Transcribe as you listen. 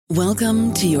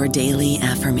Welcome to your daily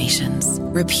affirmations.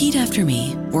 Repeat after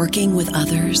me. Working with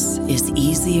others is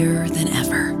easier than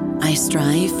ever. I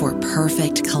strive for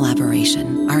perfect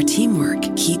collaboration. Our teamwork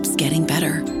keeps getting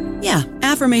better. Yeah,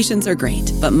 affirmations are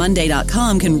great, but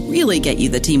Monday.com can really get you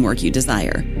the teamwork you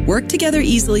desire. Work together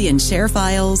easily and share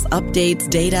files, updates,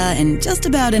 data, and just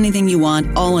about anything you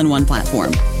want all in one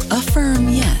platform. Affirm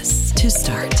yes to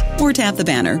start, or tap the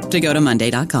banner to go to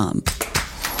Monday.com.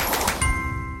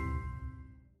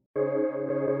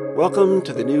 Welcome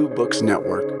to the New Books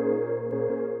Network.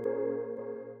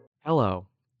 Hello,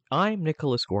 I'm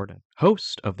Nicholas Gordon,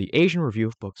 host of the Asian Review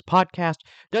of Books podcast,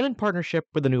 done in partnership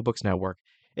with the New Books Network.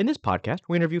 In this podcast,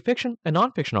 we interview fiction and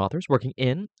nonfiction authors working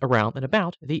in, around, and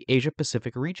about the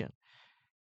Asia-Pacific region.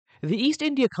 The East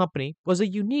India Company was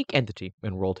a unique entity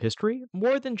in world history.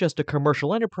 More than just a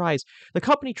commercial enterprise, the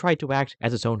company tried to act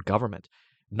as its own government.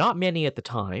 Not many at the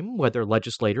time, whether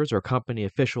legislators or company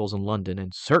officials in London,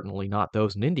 and certainly not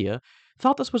those in India,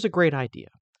 thought this was a great idea.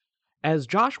 As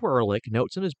Joshua Ehrlich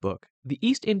notes in his book, The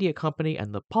East India Company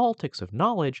and the Politics of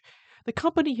Knowledge, the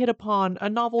company hit upon a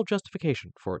novel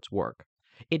justification for its work.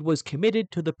 It was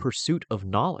committed to the pursuit of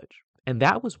knowledge, and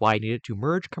that was why it needed to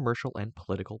merge commercial and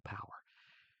political power.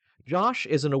 Josh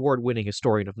is an award-winning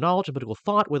historian of knowledge and political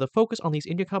thought with a focus on the East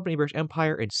India Company British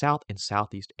Empire in South and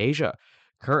Southeast Asia.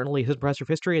 Currently, he's a professor of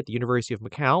history at the University of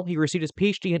Macau. He received his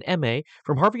PhD and MA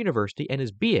from Harvard University and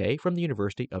his BA from the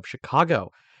University of Chicago.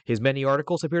 His many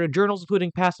articles appeared in journals including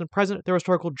Past and Present, the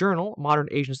Historical Journal, Modern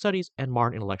Asian Studies, and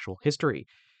Modern Intellectual History.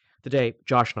 Today,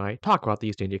 Josh and I talk about the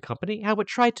East India Company, how it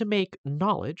tried to make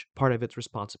knowledge part of its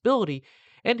responsibility,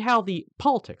 and how the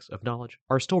politics of knowledge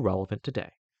are still relevant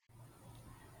today.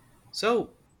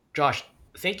 So, Josh,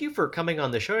 thank you for coming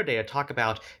on the show today to talk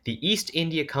about the East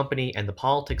India Company and the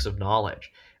politics of knowledge.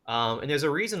 And there's a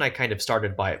reason I kind of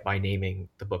started by naming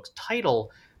the book's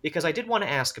title, because I did want to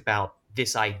ask about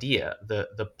this idea,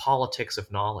 the politics of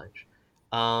knowledge.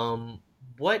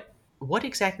 What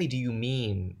exactly do you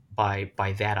mean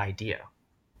by that idea?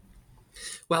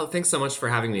 Well, thanks so much for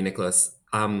having me, Nicholas.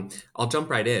 I'll jump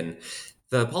right in.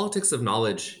 The politics of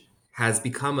knowledge has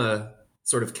become a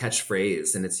sort of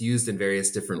catchphrase, and it's used in various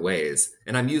different ways.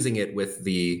 And I'm using it with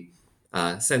the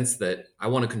sense that I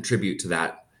want to contribute to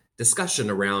that discussion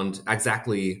around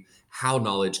exactly how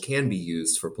knowledge can be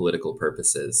used for political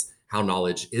purposes, how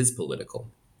knowledge is political.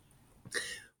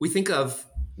 We think of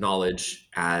knowledge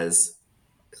as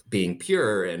being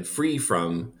pure and free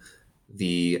from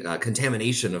the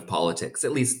contamination of politics.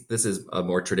 At least this is a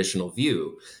more traditional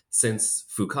view. Since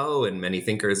Foucault and many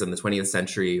thinkers in the 20th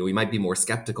century, we might be more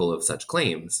skeptical of such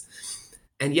claims.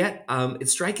 And yet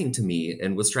it's striking to me,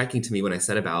 and was striking to me when I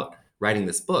set about writing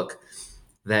this book,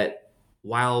 that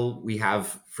while we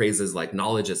have phrases like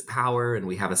knowledge is power, and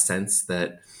we have a sense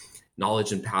that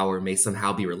knowledge and power may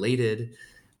somehow be related,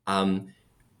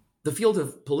 the field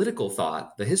of political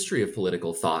thought, the history of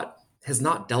political thought, has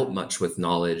not dealt much with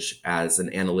knowledge as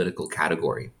an analytical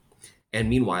category. And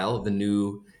meanwhile, the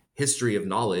new history of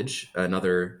knowledge,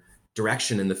 another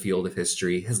direction in the field of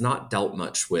history, has not dealt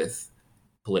much with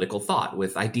political thought,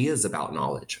 with ideas about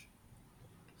knowledge.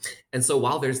 And so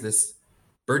while there's this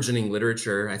burgeoning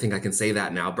literature, I think I can say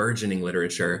that now, burgeoning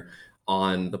literature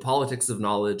on the politics of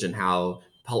knowledge and how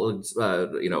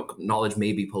knowledge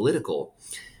may be political,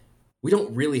 we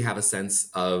don't really have a sense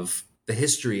of the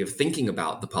history of thinking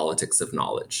about the politics of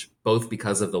knowledge, both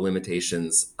because of the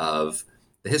limitations of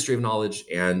the history of knowledge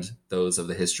and those of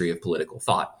the history of political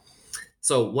thought.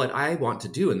 So what I want to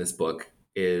do in this book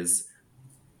is,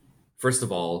 first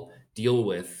of all, deal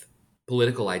with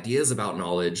political ideas about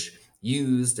knowledge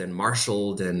used and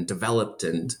marshaled and developed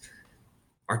and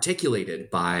articulated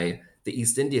by the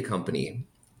East India Company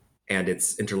and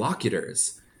its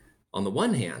interlocutors on the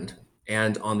one hand,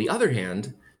 and on the other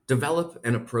hand, develop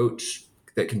an approach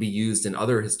that can be used in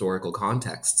other historical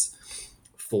contexts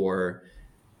for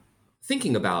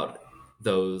thinking about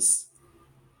those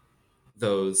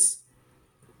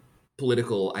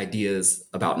political ideas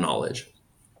about knowledge.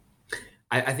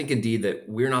 I think indeed that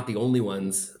we're not the only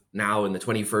ones now in the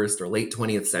 21st or late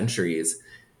 20th centuries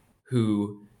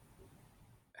who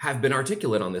have been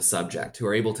articulate on this subject, who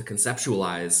are able to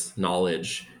conceptualize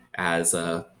knowledge as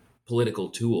a political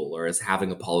tool or as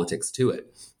having a politics to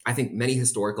it. I think many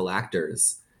historical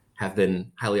actors have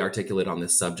been highly articulate on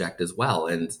this subject as well.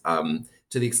 And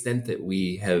to the extent that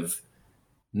we have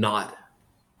not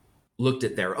looked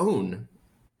at their own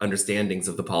understandings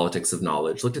of the politics of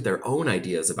knowledge, looked at their own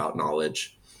ideas about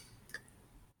knowledge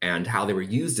and how they were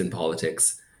used in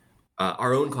politics,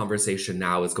 our own conversation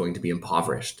now is going to be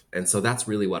impoverished. And so that's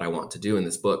really what I want to do in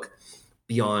this book,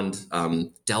 beyond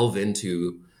delve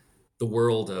into the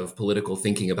world of political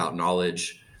thinking about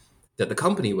knowledge that the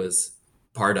company was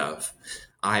part of.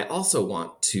 I also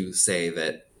want to say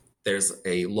that there's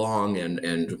a long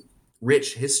and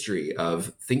rich history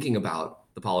of thinking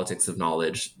about the politics of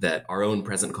knowledge that our own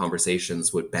present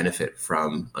conversations would benefit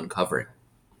from uncovering.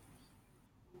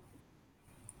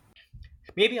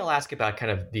 Maybe I'll ask about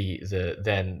kind of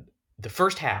the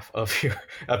first half of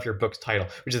your book's title,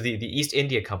 which is the East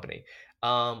India Company.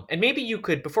 And maybe you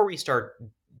could, before we start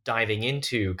diving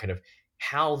into kind of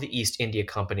how the East India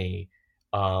Company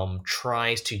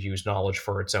tries to use knowledge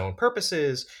for its own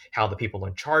purposes, how the people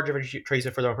in charge of it trace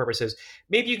it for their own purposes,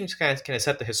 maybe you can kind of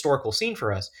set the historical scene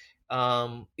for us.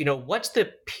 What's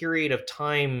the period of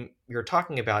time you're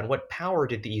talking about, and what power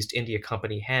did the East India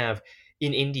Company have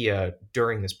in India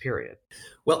during this period?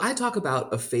 Well, I talk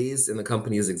about a phase in the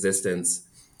company's existence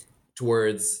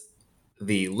towards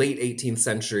the late 18th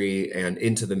century and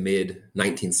into the mid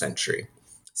 19th century.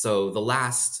 So the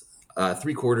last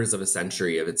 3/4 of a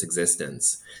century of its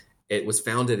existence. It was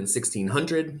founded in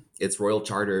 1600. Its royal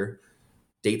charter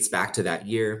dates back to that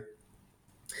year,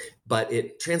 but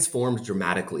it transformed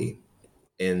dramatically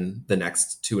in the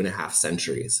next 2.5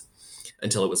 centuries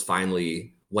until it was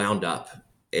finally wound up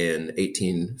in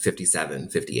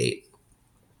 1857-58.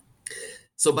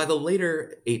 So by the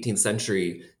later 18th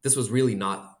century, this was really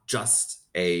not just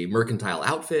a mercantile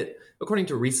outfit. According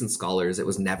to recent scholars, it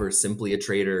was never simply a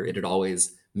trader. It had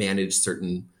always managed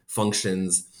certain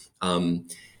functions,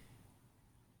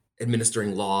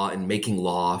 administering law and making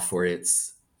law for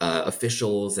its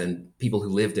officials and people who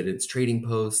lived at its trading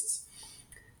posts,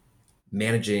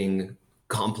 managing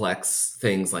complex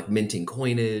things like minting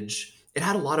coinage. It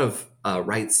had a lot of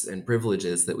rights and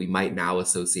privileges that we might now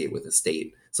associate with a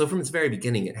state. So from its very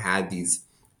beginning, it had these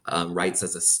rights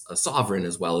as a sovereign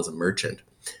as well as a merchant.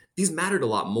 These mattered a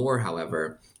lot more,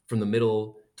 however, from the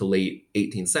middle to late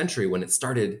 18th century when it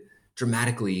started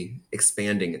dramatically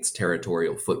expanding its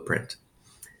territorial footprint.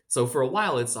 So for a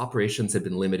while, its operations had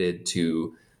been limited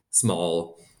to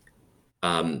small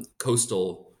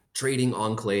coastal trading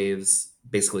enclaves,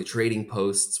 basically trading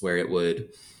posts where it would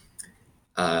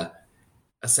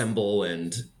assemble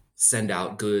and send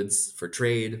out goods for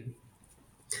trade.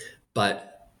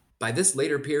 But by this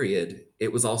later period,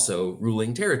 it was also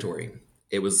ruling territory.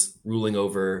 It was ruling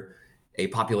over a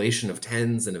population of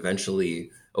tens and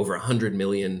eventually over 100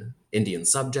 million Indian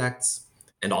subjects,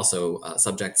 and also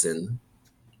subjects in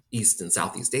East and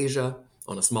Southeast Asia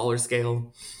on a smaller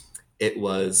scale. It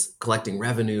was collecting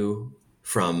revenue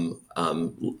from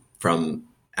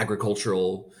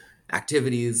agricultural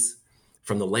activities,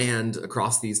 from the land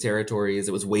across these territories.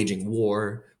 It was waging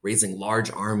war, raising large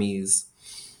armies.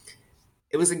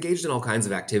 It was engaged in all kinds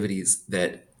of activities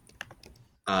that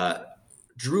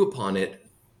drew upon it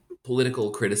political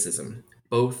criticism,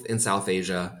 both in South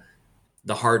Asia,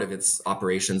 the heart of its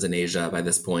operations in Asia by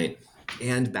this point,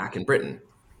 and back in Britain.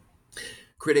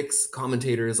 Critics,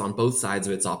 commentators on both sides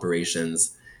of its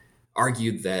operations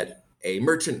argued that a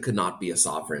merchant could not be a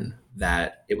sovereign,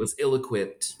 that it was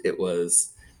ill-equipped, it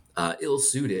was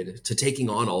ill-suited to taking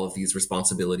on all of these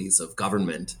responsibilities of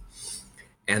government,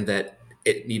 and that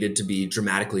it needed to be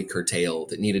dramatically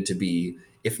curtailed. It needed to be,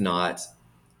 if not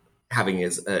having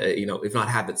if not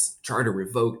have its charter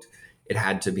revoked, it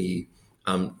had to be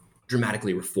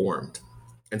dramatically reformed.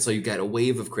 And so you get a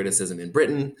wave of criticism in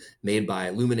Britain made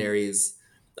by luminaries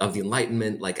of the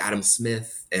Enlightenment like Adam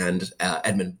Smith and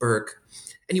Edmund Burke.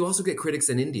 And you also get critics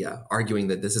in India arguing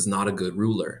that this is not a good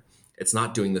ruler. It's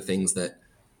not doing the things that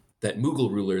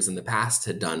Mughal rulers in the past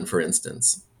had done, for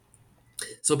instance.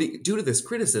 So due to this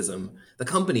criticism, the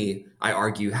company, I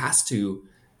argue, has to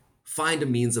find a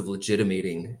means of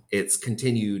legitimating its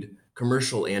continued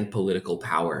commercial and political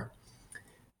power.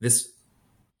 This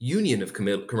union of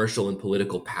commercial and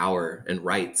political power and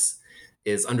rights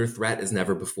is under threat as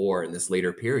never before in this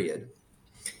later period.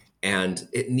 And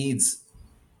it needs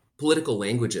political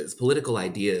languages, political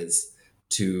ideas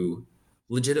to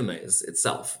legitimize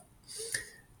itself.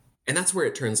 And that's where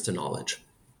it turns to knowledge.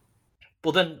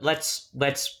 Well, then let's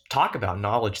talk about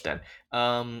knowledge then.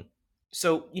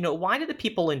 So, why did the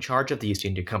people in charge of the East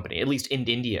India Company, at least in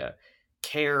India,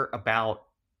 care about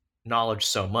knowledge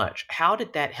so much? How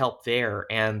did that help their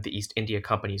and the East India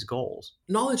Company's goals?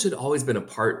 Knowledge had always been a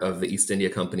part of the East India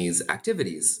Company's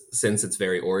activities since its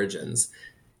very origins.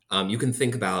 You can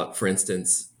think about, for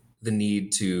instance, the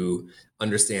need to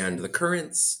understand the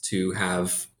currents, to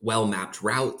have well-mapped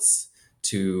routes,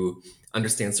 to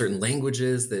understand certain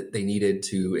languages that they needed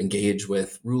to engage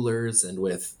with rulers and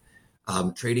with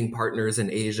trading partners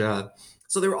in Asia.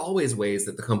 So there were always ways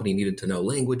that the company needed to know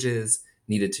languages,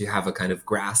 needed to have a kind of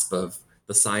grasp of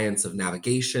the science of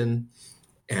navigation,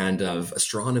 and of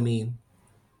astronomy.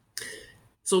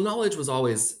 So knowledge was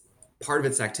always part of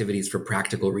its activities for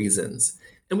practical reasons.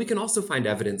 And we can also find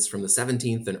evidence from the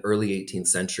 17th and early 18th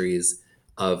centuries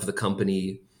of the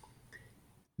company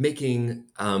making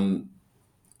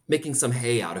some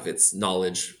hay out of its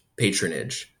knowledge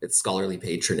patronage, its scholarly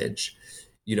patronage,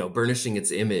 burnishing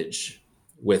its image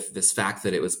with this fact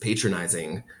that it was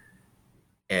patronizing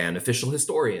an official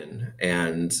historian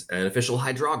and an official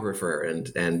hydrographer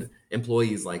and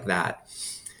employees like that.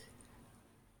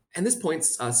 And this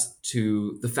points us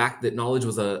to the fact that knowledge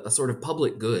was a sort of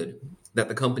public good that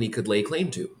the company could lay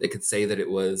claim to. It could say that it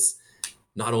was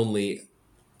not only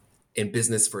in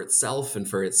business for itself and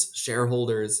for its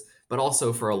shareholders, but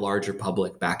also for a larger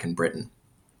public back in Britain.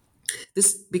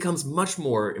 This becomes much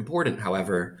more important,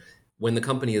 however, when the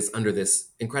company is under this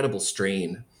incredible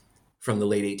strain from the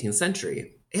late 18th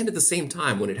century, and at the same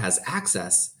time when it has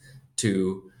access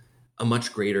to a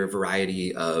much greater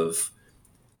variety of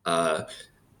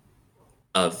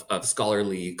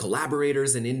scholarly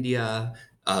collaborators in India,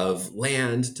 of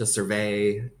land to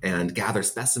survey and gather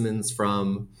specimens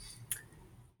from.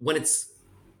 When it's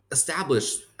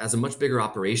established as a much bigger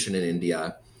operation in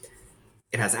India,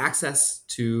 it has access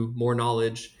to more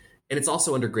knowledge, and it's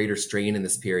also under greater strain in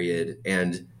this period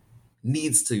and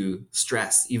needs to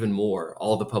stress even more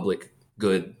all the public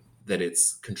good that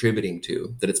it's contributing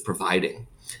to, that it's providing.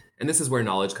 And this is where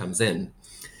knowledge comes in.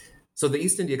 So the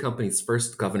East India Company's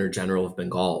first Governor General of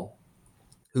Bengal,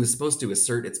 who's supposed to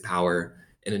assert its power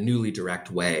in a newly direct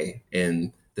way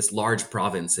in this large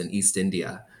province in East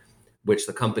India, which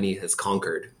the company has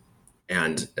conquered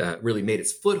and really made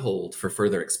its foothold for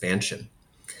further expansion.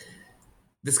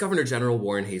 This Governor General,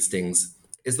 Warren Hastings,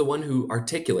 is the one who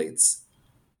articulates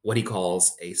what he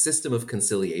calls a system of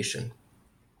conciliation.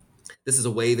 This is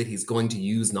a way that he's going to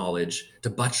use knowledge to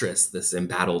buttress this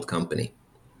embattled company.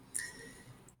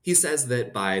 He says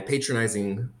that by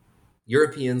patronizing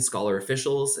European scholar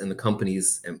officials in the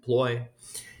company's employ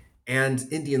and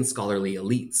Indian scholarly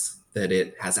elites that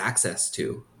it has access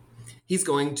to, he's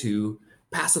going to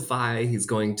pacify, he's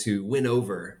going to win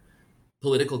over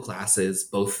political classes,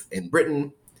 both in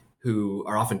Britain, who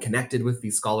are often connected with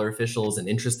these scholar officials and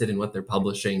interested in what they're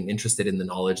publishing, interested in the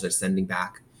knowledge they're sending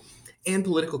back, and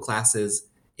political classes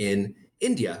in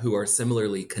India, who are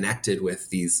similarly connected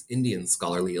with these Indian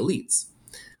scholarly elites,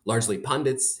 largely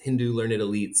pundits, Hindu learned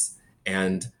elites,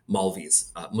 and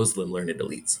Malvis, Muslim learned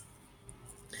elites.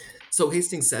 So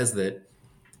Hastings says that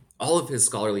all of his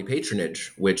scholarly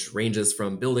patronage, which ranges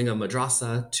from building a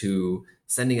madrasa to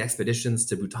sending expeditions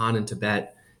to Bhutan and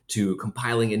Tibet to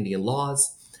compiling Indian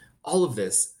laws, all of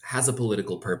this has a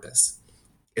political purpose.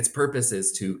 Its purpose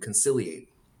is to conciliate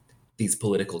these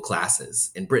political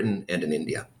classes in Britain and in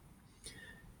India.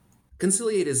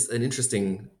 Conciliate is an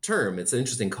interesting term. It's an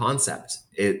interesting concept.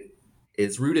 It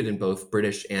is rooted in both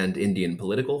British and Indian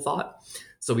political thought.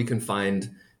 So we can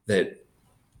find that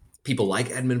people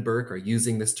like Edmund Burke are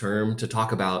using this term to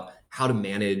talk about how to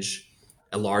manage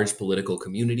a large political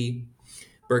community.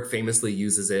 Burke famously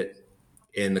uses it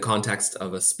in the context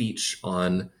of a speech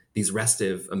on these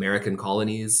restive American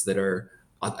colonies that are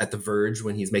at the verge,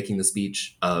 when he's making the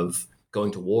speech, of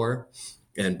going to war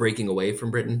and breaking away from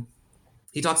Britain.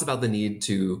 He talks about the need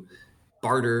to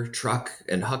barter, truck,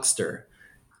 and huckster,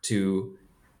 to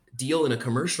deal in a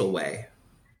commercial way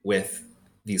with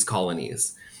these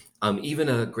colonies. Even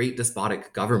a great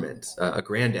despotic government, a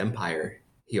grand empire,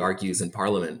 he argues in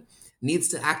Parliament, needs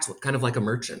to act kind of like a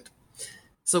merchant.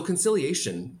 So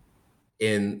conciliation,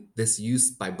 in this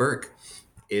use by Burke,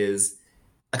 is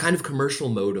a kind of commercial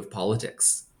mode of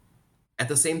politics. At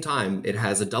the same time, it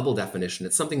has a double definition.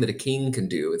 It's something that a king can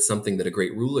do. It's something that a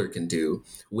great ruler can do,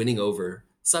 winning over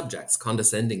subjects,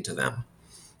 condescending to them,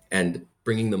 and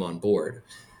bringing them on board.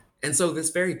 And so this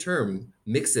very term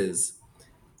mixes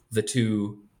the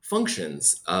two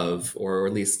functions of, or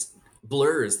at least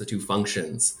blurs the two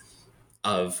functions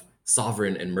of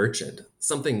sovereign and merchant,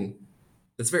 something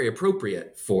that's very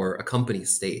appropriate for a company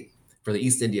state, for the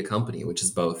East India Company, which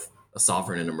is both a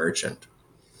sovereign and a merchant.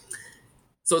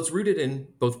 So it's rooted in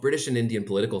both British and Indian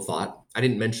political thought. I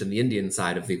didn't mention the Indian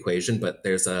side of the equation, but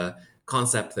there's a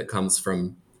concept that comes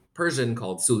from Persian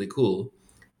called sulikul,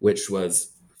 which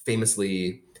was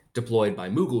famously deployed by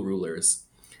Mughal rulers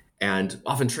and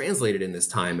often translated in this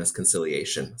time as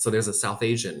conciliation. So there's a South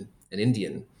Asian and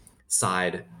Indian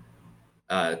side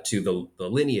to the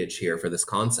lineage here for this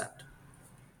concept.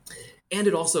 And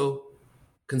it also,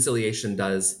 conciliation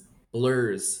does,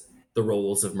 blurs the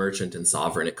roles of merchant and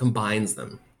sovereign. It combines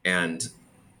them, and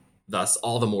thus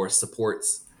all the more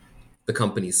supports the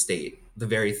company's state, the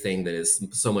very thing that is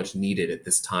so much needed at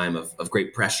this time of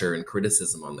great pressure and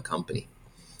criticism on the company.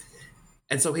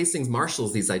 And so Hastings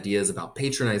marshals these ideas about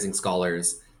patronizing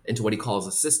scholars into what he calls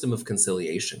a system of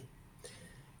conciliation.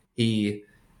 He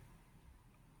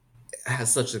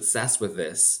has such success with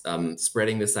this,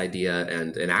 spreading this idea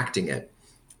and enacting it,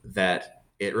 that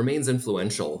it remains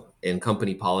influential in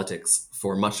company politics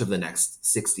for much of the next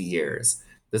 60 years.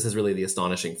 This is really the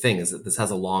astonishing thing, is that this has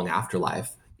a long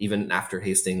afterlife, even after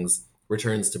Hastings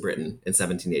returns to Britain in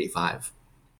 1785.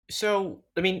 So,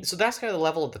 so that's kind of the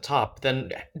level at the top.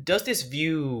 Then does this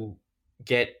view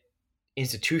get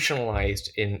institutionalized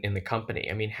in the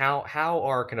company? I mean, how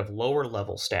are kind of lower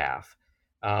level staff,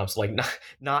 so like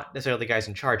not necessarily the guys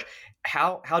in charge,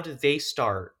 how do they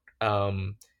start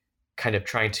kind of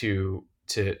trying to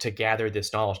gather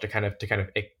this knowledge to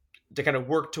kind of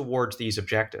work towards these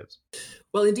objectives?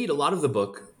 Well, indeed, a lot of the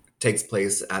book takes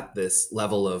place at this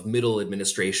level of middle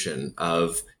administration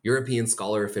of European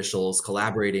scholar officials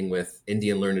collaborating with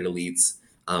Indian learned elites,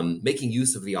 making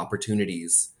use of the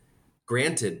opportunities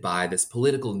granted by this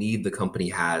political need the company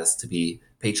has to be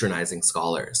patronizing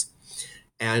scholars.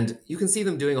 And you can see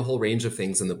them doing a whole range of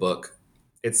things in the book.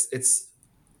 It's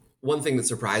one thing that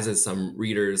surprises some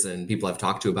readers and people I've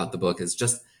talked to about the book is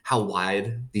just how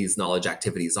wide these knowledge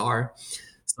activities are.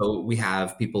 So we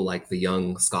have people like the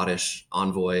young Scottish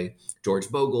envoy, George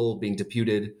Bogle, being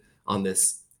deputed on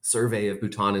this survey of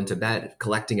Bhutan and Tibet,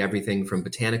 collecting everything from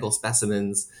botanical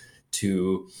specimens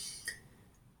to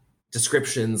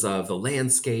descriptions of the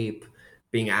landscape,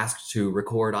 being asked to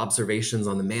record observations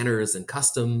on the manners and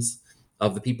customs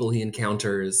of the people he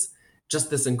encounters. Just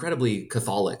this incredibly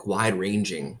Catholic,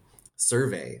 wide-ranging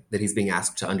survey that he's being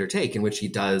asked to undertake, in which he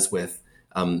does with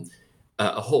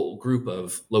a whole group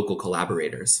of local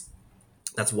collaborators.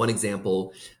 That's one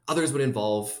example. Others would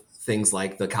involve things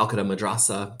like the Calcutta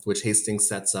Madrasa, which Hastings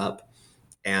sets up,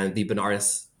 and the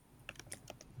Benares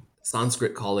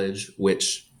Sanskrit College,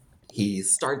 which he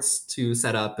starts to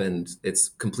set up and it's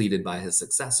completed by his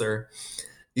successor.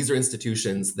 These are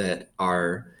institutions that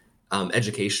are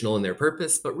educational in their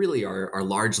purpose, but really are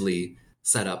largely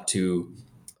set up to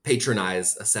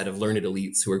patronize a set of learned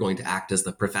elites who are going to act as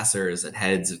the professors and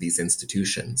heads of these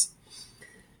institutions.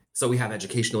 So we have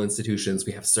educational institutions,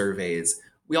 we have surveys.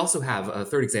 We also have a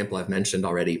third example I've mentioned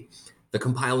already, the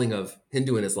compiling of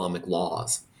Hindu and Islamic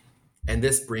laws. And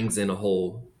this brings in a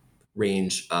whole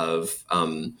range of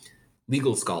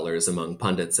legal scholars among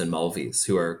pundits and Malvis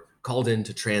who are called in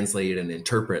to translate and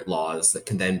interpret laws that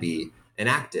can then be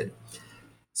enacted.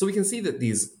 So we can see that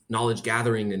these knowledge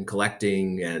gathering and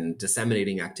collecting and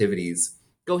disseminating activities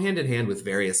go hand in hand with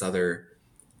various other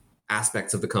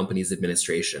aspects of the company's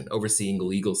administration, overseeing the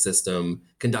legal system,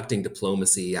 conducting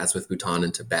diplomacy, as with Bhutan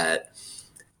and Tibet,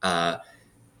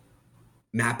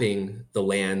 mapping the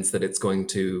lands that it's going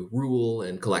to rule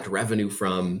and collect revenue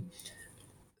from.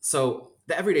 So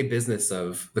the everyday business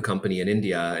of the company in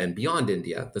India and beyond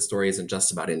India, the story isn't just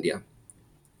about India,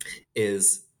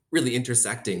 is really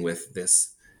intersecting with this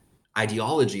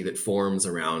ideology that forms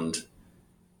around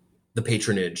the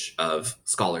patronage of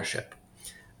scholarship.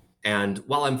 And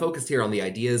while I'm focused here on the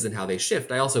ideas and how they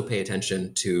shift, I also pay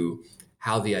attention to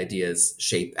how the ideas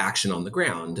shape action on the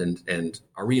ground and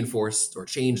are reinforced or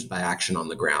changed by action on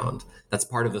the ground. That's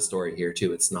part of the story here,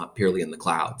 too. It's not purely in the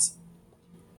clouds.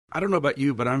 I don't know about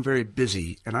you, but I'm very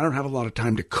busy and I don't have a lot of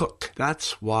time to cook.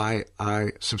 That's why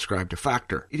I subscribe to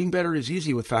Factor. Eating better is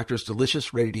easy with Factor's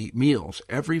delicious, ready-to-eat meals.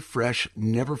 Every fresh,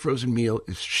 never frozen meal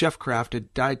is chef-crafted,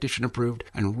 dietitian approved,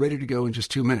 and ready to go in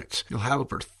just 2 minutes. You'll have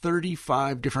over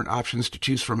 35 different options to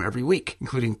choose from every week,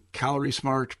 including Calorie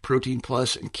Smart, Protein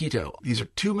Plus, and Keto. These are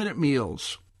 2-minute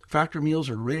meals. Factor meals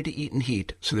are ready to eat and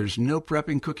heat, so there's no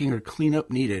prepping, cooking, or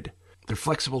cleanup needed. They're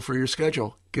flexible for your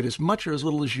schedule. Get as much or as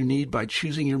little as you need by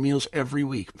choosing your meals every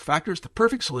week. Factor is the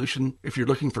perfect solution if you're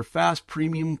looking for fast,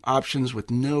 premium options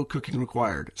with no cooking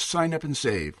required. Sign up and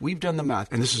save. We've done the math,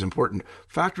 and this is important.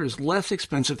 Factor is less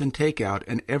expensive than takeout,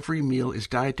 and every meal is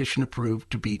dietitian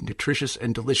approved to be nutritious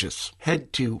and delicious.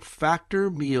 Head to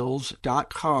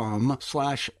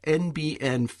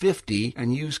factormeals.com/NBN50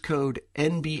 and use code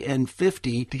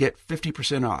NBN50 to get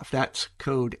 50% off. That's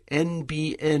code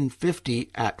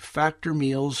NBN50 at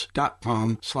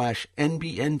factormeals.com/NBN50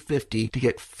 to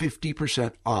get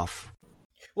 50% off.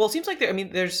 Well, it seems like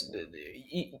there's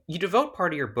you devote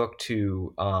part of your book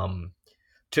to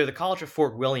the College of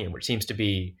Fort William, which seems to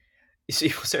be so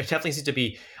it definitely seems to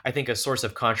be, I think, a source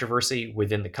of controversy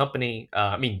within the company.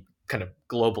 Kind of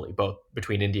globally, both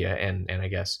between India and I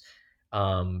guess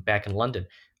back in London.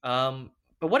 But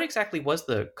what exactly was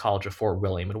the College of Fort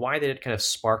William, and why did it kind of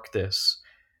spark this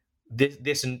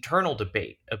internal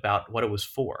debate about what it was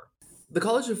for? The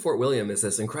College of Fort William is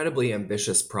this incredibly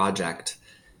ambitious project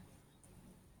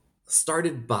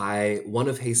started by one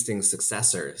of Hastings'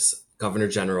 successors, Governor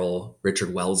General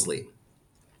Richard Wellesley.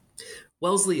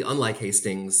 Wellesley, unlike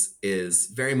Hastings, is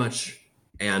very much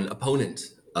an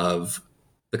opponent of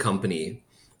the company,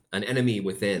 an enemy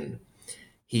within.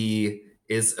 He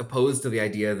is opposed to the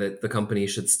idea that the company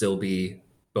should still be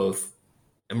both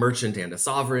a merchant and a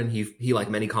sovereign. He, like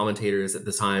many commentators at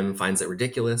the time, finds it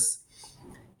ridiculous.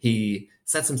 He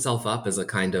sets himself up as a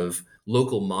kind of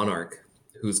local monarch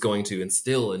who's going to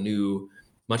instill a new,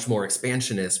 much more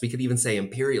expansionist, we could even say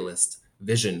imperialist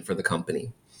vision for the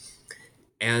company.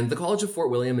 And the College of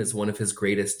Fort William is one of his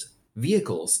greatest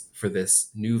vehicles for this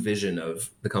new vision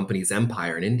of the company's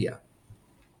empire in India.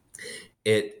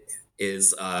 It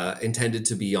is intended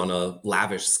to be on a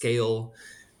lavish scale.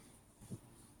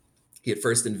 He at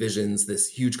first envisions this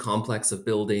huge complex of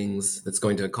buildings that's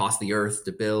going to cost the earth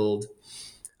to build.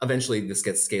 Eventually, this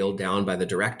gets scaled down by the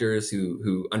directors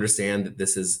who understand that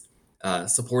this is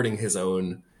supporting his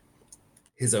own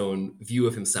view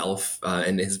of himself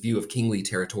and his view of kingly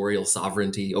territorial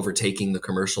sovereignty, overtaking the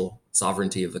commercial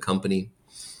sovereignty of the company.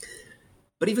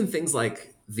 But even things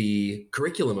like the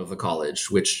curriculum of the college,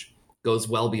 which goes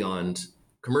well beyond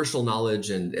commercial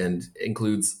knowledge and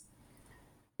includes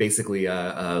basically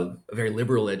a very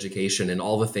liberal education in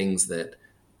all the things that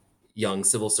young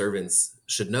civil servants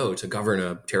should know to govern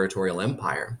a territorial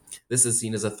empire. This is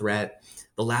seen as a threat.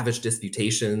 The lavish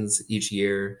disputations each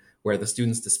year, where the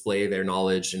students display their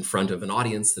knowledge in front of an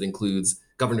audience that includes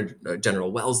Governor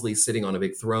General Wellesley sitting on a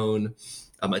big throne,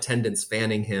 attendants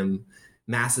fanning him,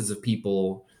 masses of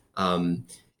people,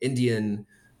 Indian,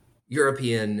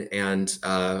 European, and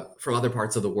from other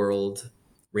parts of the world,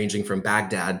 ranging from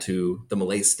Baghdad to the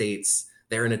Malay states,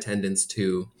 they're in attendance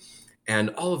too. And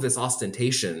all of this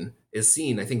ostentation is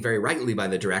seen, I think, very rightly by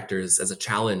the directors as a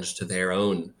challenge to their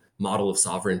own model of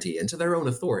sovereignty and to their own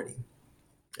authority.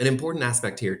 An important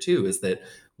aspect here, too, is that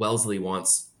Wellesley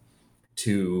wants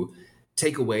to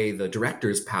take away the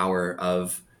director's power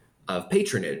of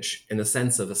patronage in the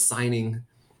sense of assigning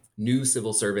new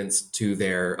civil servants to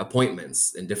their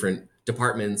appointments in different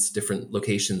departments, different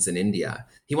locations in India.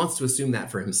 He wants to assume that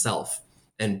for himself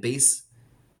and base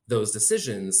those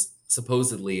decisions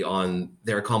supposedly on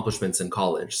their accomplishments in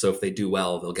college. So if they do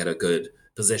well, they'll get a good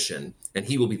position, and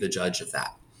he will be the judge of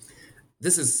that.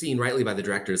 This is seen rightly by the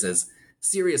directors as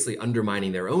seriously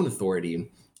undermining their own authority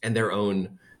and their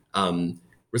own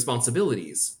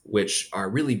responsibilities, which are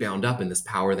really bound up in this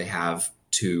power they have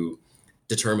to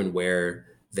determine where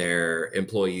their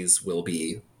employees will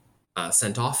be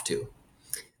sent off to.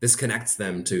 This connects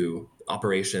them to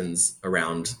operations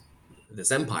around this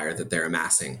empire that they're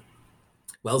amassing.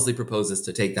 Wellesley proposes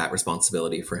to take that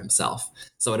responsibility for himself.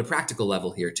 So at a practical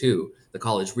level here too, the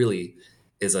college really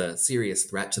is a serious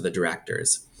threat to the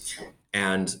directors.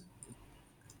 And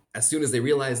as soon as they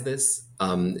realize this,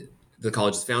 the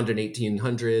college is founded in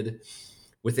 1800.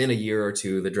 Within a year or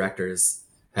two, the directors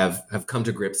have come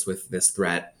to grips with this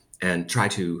threat and try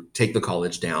to take the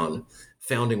college down,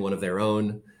 founding one of their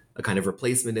own, a kind of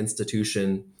replacement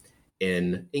institution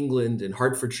in England, in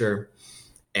Hertfordshire,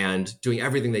 and doing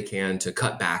everything they can to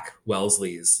cut back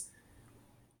Wellesley's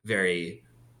very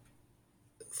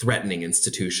threatening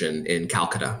institution in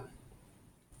Calcutta.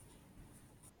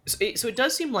 So it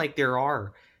does seem like there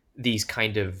are these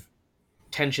kind of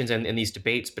tensions and these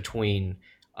debates between,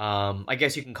 I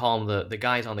guess you can call them the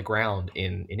guys on the ground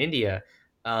in India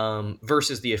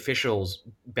versus the officials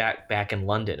back in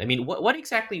London. I mean, what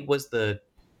exactly was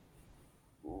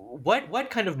what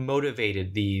kind of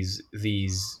motivated these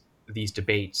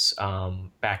debates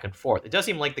back and forth? It does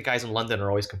seem like the guys in London are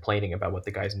always complaining about what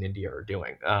the guys in India are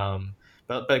doing.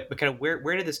 But kind of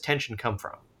where did this tension come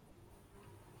from?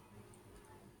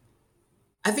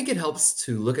 I think it helps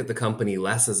to look at the company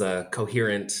less as a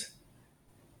coherent,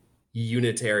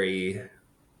 unitary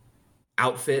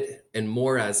outfit and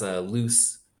more as a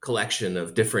loose collection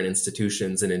of different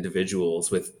institutions and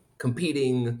individuals with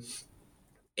competing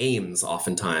aims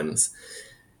oftentimes.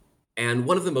 And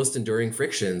one of the most enduring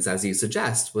frictions, as you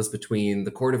suggest, was between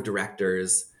the court of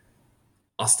directors,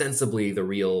 ostensibly the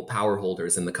real power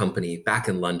holders in the company back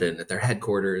in London at their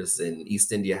headquarters in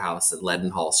East India House and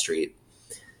Leadenhall Street,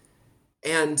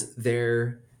 and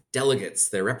their delegates,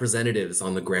 their representatives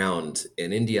on the ground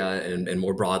in India and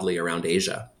more broadly around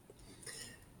Asia.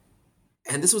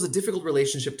 And this was a difficult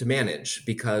relationship to manage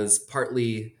because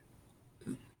partly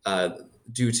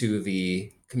due to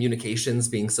the communications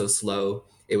being so slow,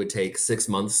 it would take 6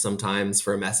 months sometimes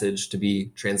for a message to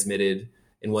be transmitted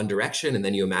in one direction. And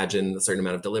then you imagine a certain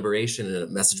amount of deliberation and a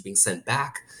message being sent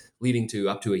back, leading to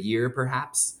up to a year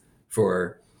perhaps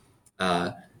for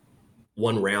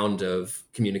one round of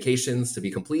communications to be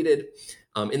completed.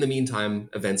 In the meantime,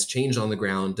 events change on the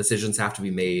ground, decisions have to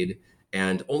be made,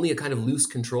 and only a kind of loose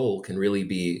control can really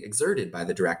be exerted by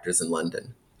the directors in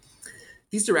London.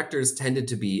 These directors tended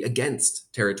to be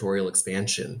against territorial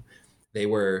expansion. They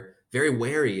were very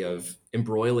wary of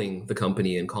embroiling the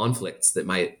company in conflicts that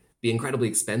might be incredibly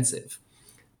expensive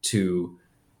to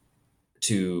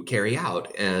carry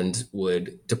out and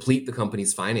would deplete the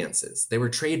company's finances. They were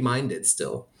trade-minded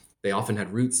still. They often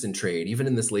had roots in trade, even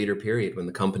in this later period when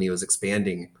the company was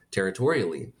expanding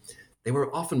territorially. They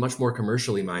were often much more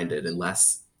commercially minded and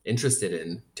less interested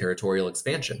in territorial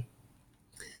expansion.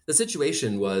 The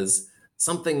situation was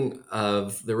something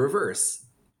of the reverse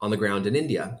on the ground in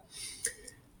India.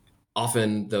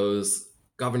 Often those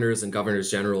governors and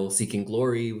governors general seeking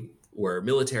glory were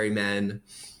military men,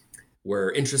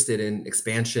 were interested in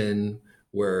expansion,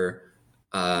 were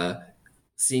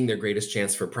seeing their greatest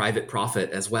chance for private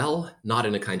profit as well, not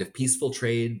in a kind of peaceful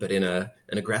trade, but in an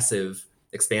aggressive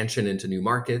expansion into new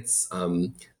markets,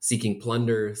 seeking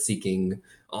plunder, seeking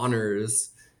honors,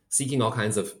 seeking all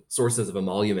kinds of sources of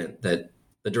emolument that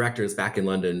the directors back in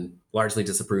London largely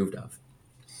disapproved of.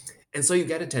 And so you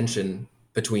get a tension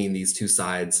between these two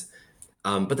sides,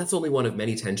 but that's only one of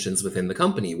many tensions within the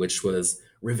company, which was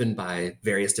riven by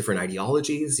various different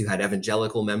ideologies. You had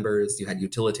evangelical members, you had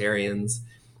utilitarians,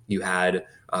 you had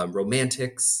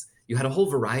romantics, you had a whole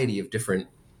variety of different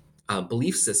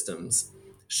belief systems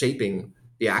shaping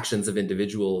the actions of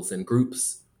individuals and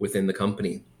groups within the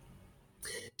company.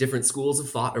 Different schools of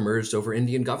thought emerged over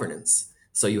Indian governance.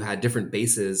 So you had different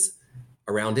bases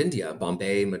around India,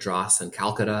 Bombay, Madras, and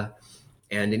Calcutta.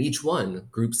 And in each one,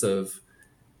 groups of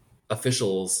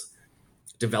officials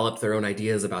developed their own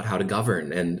ideas about how to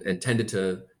govern and tended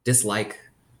to dislike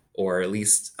or at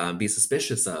least be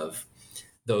suspicious of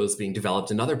those being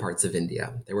developed in other parts of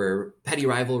India. There were petty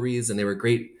rivalries and there were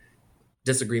great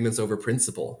disagreements over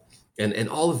principle. And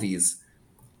all of these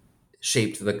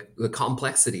shaped the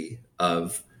complexity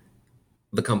of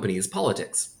the company's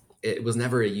politics. It was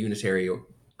never a unitary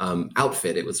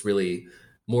outfit. It was really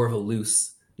more of a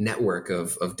loose network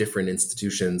of different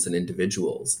institutions and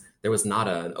individuals. There was not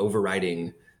an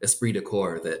overriding esprit de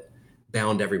corps that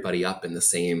bound everybody up in the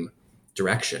same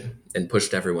direction and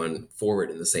pushed everyone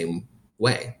forward in the same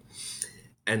way.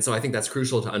 And so I think that's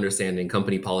crucial to understanding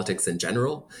company politics in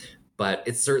general, but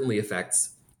it certainly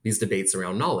affects these debates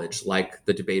around knowledge, like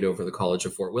the debate over the College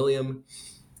of Fort William.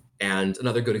 And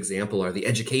another good example are the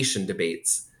education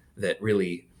debates that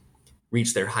really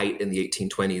reached their height in the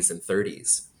 1820s and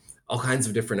 30s. All kinds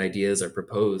of different ideas are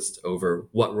proposed over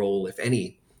what role, if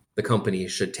any, the company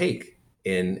should take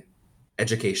in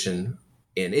education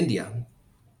in India.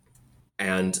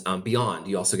 And beyond,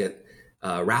 you also get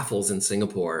Raffles in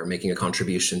Singapore making a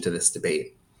contribution to this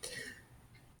debate.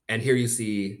 And here you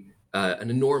see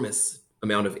an enormous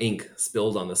amount of ink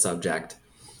spilled on the subject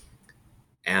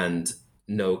and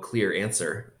no clear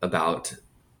answer about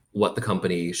what the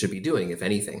company should be doing, if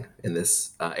anything, in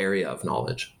this area of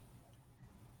knowledge.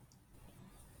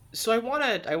 So I want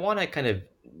to kind of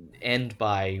end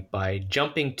by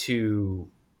jumping to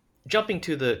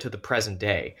the present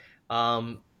day.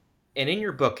 And in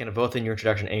your book, and both in your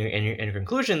introduction and your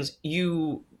conclusions,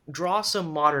 you draw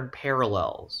some modern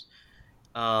parallels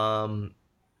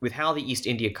with how the East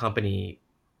India Company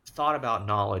thought about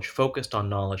knowledge, focused on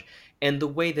knowledge, and the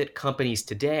way that companies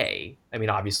today, I mean,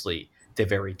 obviously, they're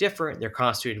very different. They're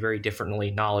constituted very differently.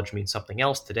 Knowledge means something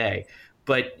else today.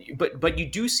 But you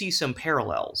do see some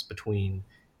parallels between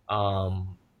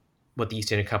what the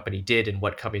East India Company did and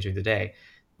what companies do today.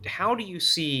 How do you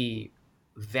see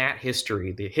that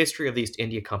history, the history of the East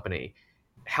India Company,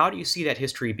 how do you see that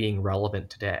history being relevant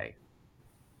today?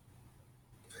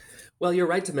 Well, you're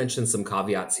right to mention some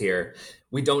caveats here.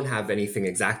 We don't have anything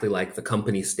exactly like the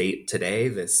company state today,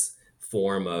 this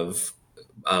form of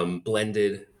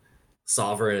blended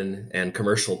sovereign and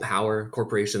commercial power.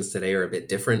 Corporations today are a bit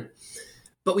different.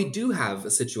 But we do have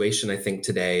a situation, I think,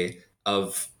 today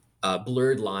of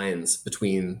blurred lines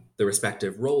between the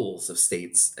respective roles of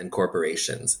states and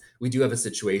corporations. We do have a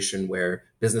situation where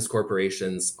business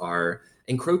corporations are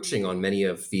encroaching on many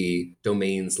of the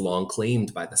domains long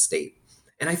claimed by the state.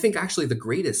 And I think actually the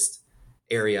greatest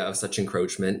area of such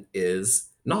encroachment is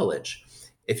knowledge.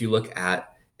 If you look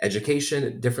at education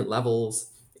at different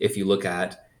levels, if you look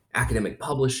at academic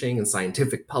publishing and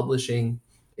scientific publishing,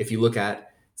 if you look at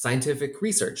scientific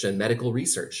research and medical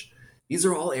research, these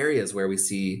are all areas where we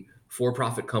see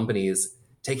for-profit companies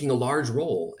taking a large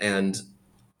role and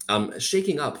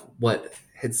shaking up what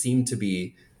had seemed to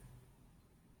be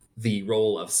the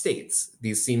role of states.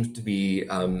 These seemed to be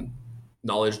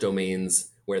knowledge domains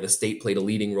where the state played a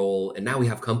leading role, and now we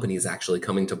have companies actually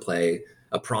coming to play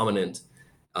a prominent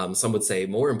some would say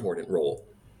more important role.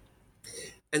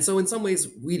 And so in some ways,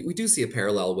 we do see a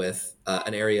parallel with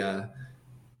an area,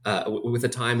 with a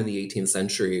time in the 18th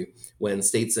century when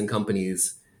states and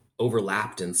companies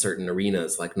overlapped in certain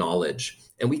arenas like knowledge.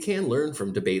 And we can learn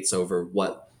from debates over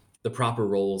what the proper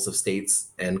roles of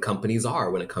states and companies are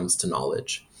when it comes to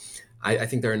knowledge. I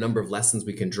think there are a number of lessons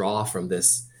we can draw from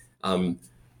this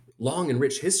long and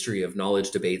rich history of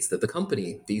knowledge debates that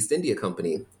the East India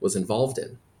Company, was involved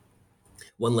in.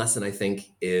 One lesson, I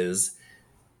think, is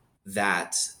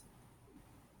that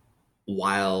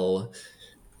while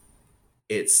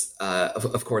it's,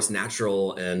 of course,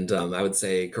 natural and I would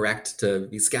say correct to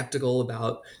be skeptical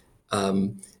about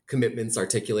commitments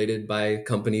articulated by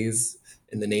companies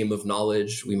in the name of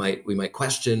knowledge, we might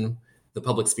question the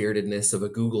public spiritedness of a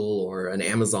Google or an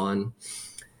Amazon.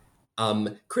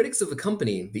 Critics of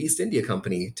the East India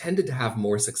Company, tended to have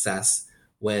more success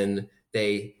when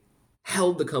they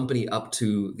held the company up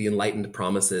to the enlightened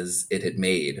promises it had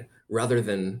made, rather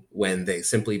than when they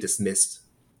simply dismissed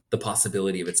the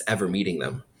possibility of its ever meeting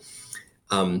them.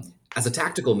 As a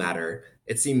tactical matter,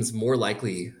 it seems more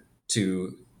likely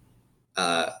to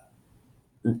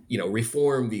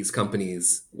reform these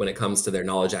companies when it comes to their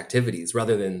knowledge activities,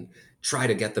 rather than try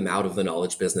to get them out of the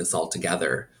knowledge business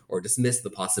altogether or dismiss the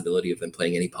possibility of them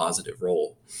playing any positive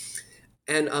role.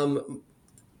 And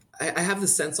I have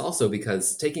this sense also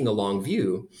because, taking a long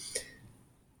view,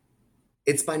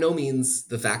 it's by no means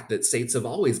the fact that states have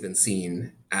always been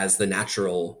seen as the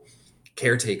natural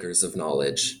caretakers of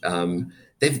knowledge.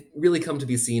 They've really come to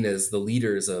be seen as the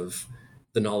leaders of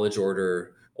the knowledge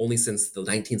order only since the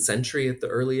 19th century at the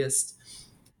earliest.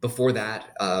 Before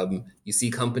that, you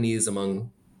see companies,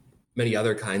 among many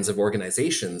other kinds of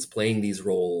organizations, playing these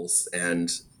roles, and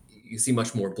you see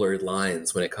much more blurred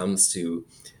lines when it comes to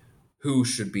who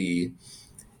should be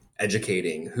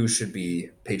educating, who should be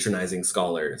patronizing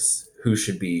scholars, who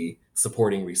should be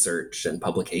supporting research and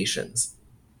publications.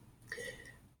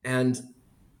 And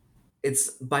it's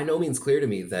by no means clear to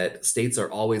me that states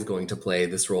are always going to play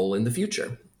this role in the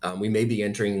future. We may be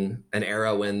entering an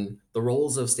era when the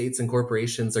roles of states and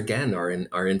corporations again are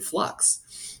in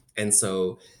flux. And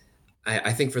so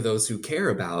I think for those who care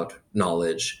about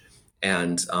knowledge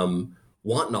and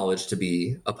want knowledge to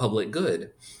be a public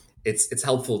good, it's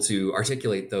helpful to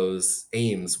articulate those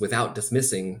aims without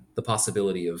dismissing the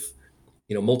possibility of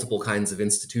multiple kinds of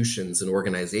institutions and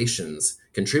organizations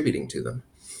contributing to them.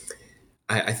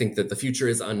 I think that the future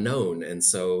is unknown, and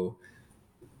so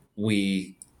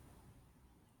we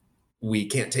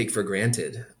can't take for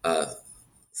granted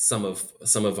some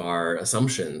of our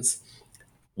assumptions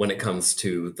when it comes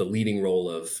to the leading role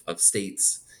of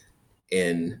states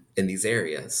in these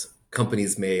areas.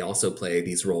 Companies may also play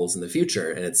these roles in the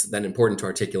future, and it's then important to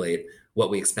articulate what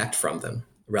we expect from them,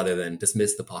 rather than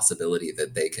dismiss the possibility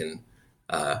that they can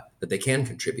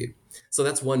contribute. So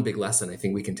that's one big lesson I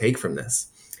think we can take from this.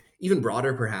 Even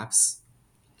broader, perhaps,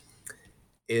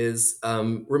 is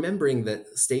remembering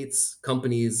that states,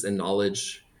 companies, and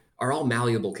knowledge are all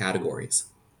malleable categories.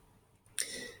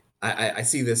 I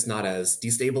see this not as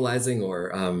destabilizing or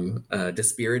a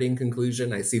dispiriting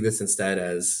conclusion. I see this instead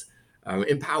as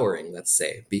empowering, let's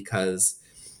say, because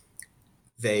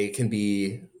they can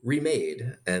be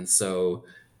remade. And so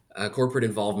corporate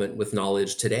involvement with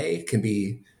knowledge today can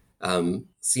be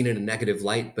seen in a negative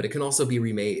light, but it can also be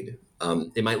remade.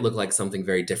 It might look like something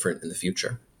very different in the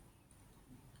future.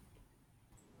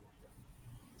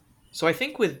 So I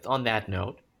think on that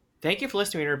note, thank you for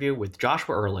listening to an interview with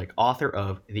Joshua Ehrlich, author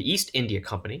of The East India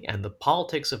Company and the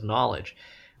Politics of Knowledge.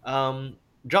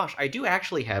 Josh, I do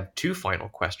actually have two final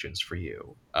questions for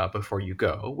you before you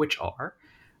go, which are,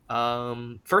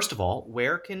 first of all,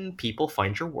 where can people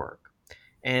find your work?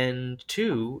 And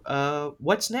two,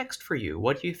 what's next for you?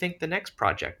 What do you think the next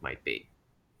project might be?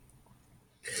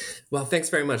 Well, thanks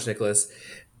very much, Nicholas.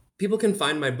 People can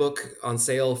find my book on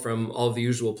sale from all of the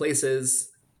usual places.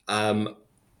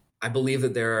 I believe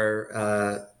that there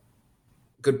are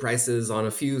good prices on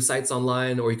a few sites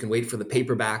online, or you can wait for the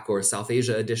paperback or South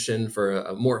Asia edition for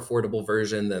a more affordable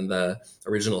version than the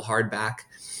original hardback.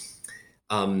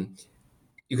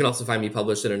 You can also find me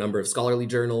published in a number of scholarly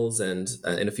journals and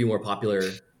in a few more popular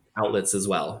outlets as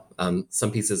well.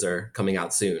 Some pieces are coming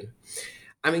out soon.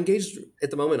 I'm engaged at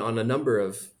the moment on a number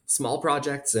of small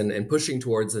projects and pushing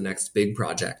towards the next big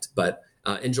project, but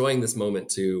enjoying this moment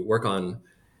to work on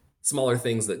smaller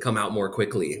things that come out more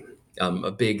quickly. A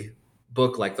big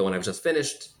book like the one I've just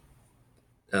finished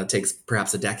takes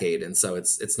perhaps a decade, and so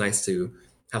it's nice to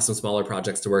have some smaller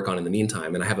projects to work on in the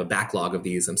meantime. And I have a backlog of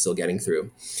these I'm still getting through.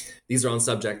 These are on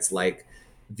subjects like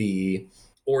the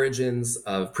origins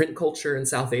of print culture in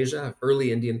South Asia,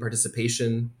 early Indian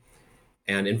participation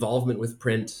and involvement with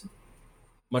print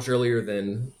much earlier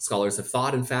than scholars have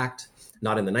thought, in fact,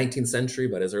 not in the 19th century,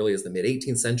 but as early as the mid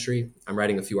 18th century. I'm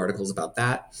writing a few articles about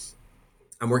that.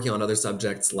 I'm working on other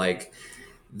subjects like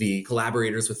the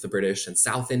collaborators with the British in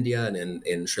South India and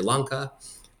in Sri Lanka,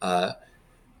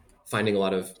 finding a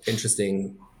lot of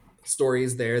interesting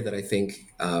stories there that I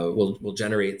think will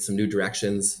generate some new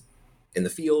directions in the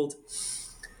field.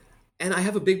 And I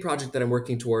have a big project that I'm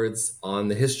working towards on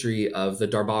the history of the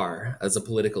Darbar as a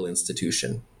political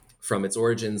institution, from its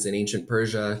origins in ancient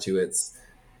Persia to its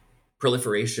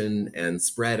proliferation and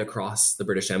spread across the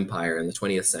British Empire in the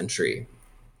 20th century.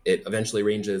 It eventually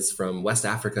ranges from West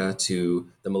Africa to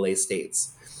the Malay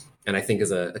states, and I think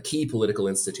is a key political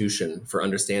institution for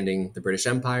understanding the British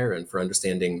Empire and for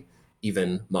understanding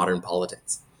even modern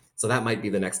politics. So that might be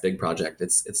the next big project.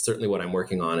 It's certainly what I'm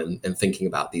working on and thinking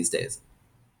about these days.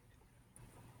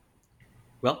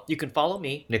 Well, you can follow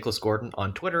me, Nicholas Gordon,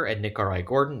 on Twitter at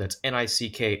NickRIGordon. That's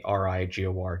NickRigordon.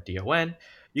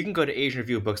 You can go to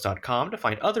AsianReviewBooks.com to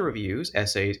find other reviews,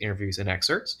 essays, interviews, and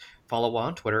excerpts. Follow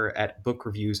on Twitter at Book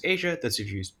Reviews Asia.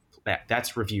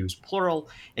 That's reviews plural.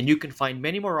 And you can find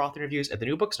many more author interviews at the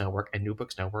New Books Network at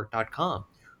newbooksnetwork.com.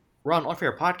 We're on all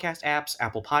favorite podcast apps,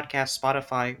 Apple Podcasts,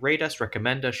 Spotify. Rate us,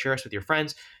 recommend us, share us with your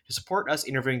friends to support us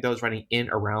interviewing those writing in,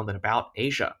 around, and about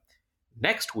Asia.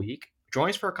 Next week, join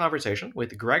us for a conversation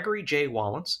with Gregory J.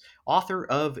 Wallance, author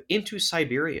of Into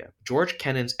Siberia, George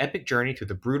Kennan's epic journey through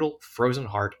the brutal, frozen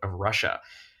heart of Russia.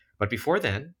 But before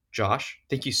then, Josh,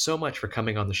 thank you so much for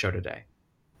coming on the show today.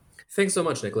 Thanks so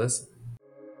much, Nicholas.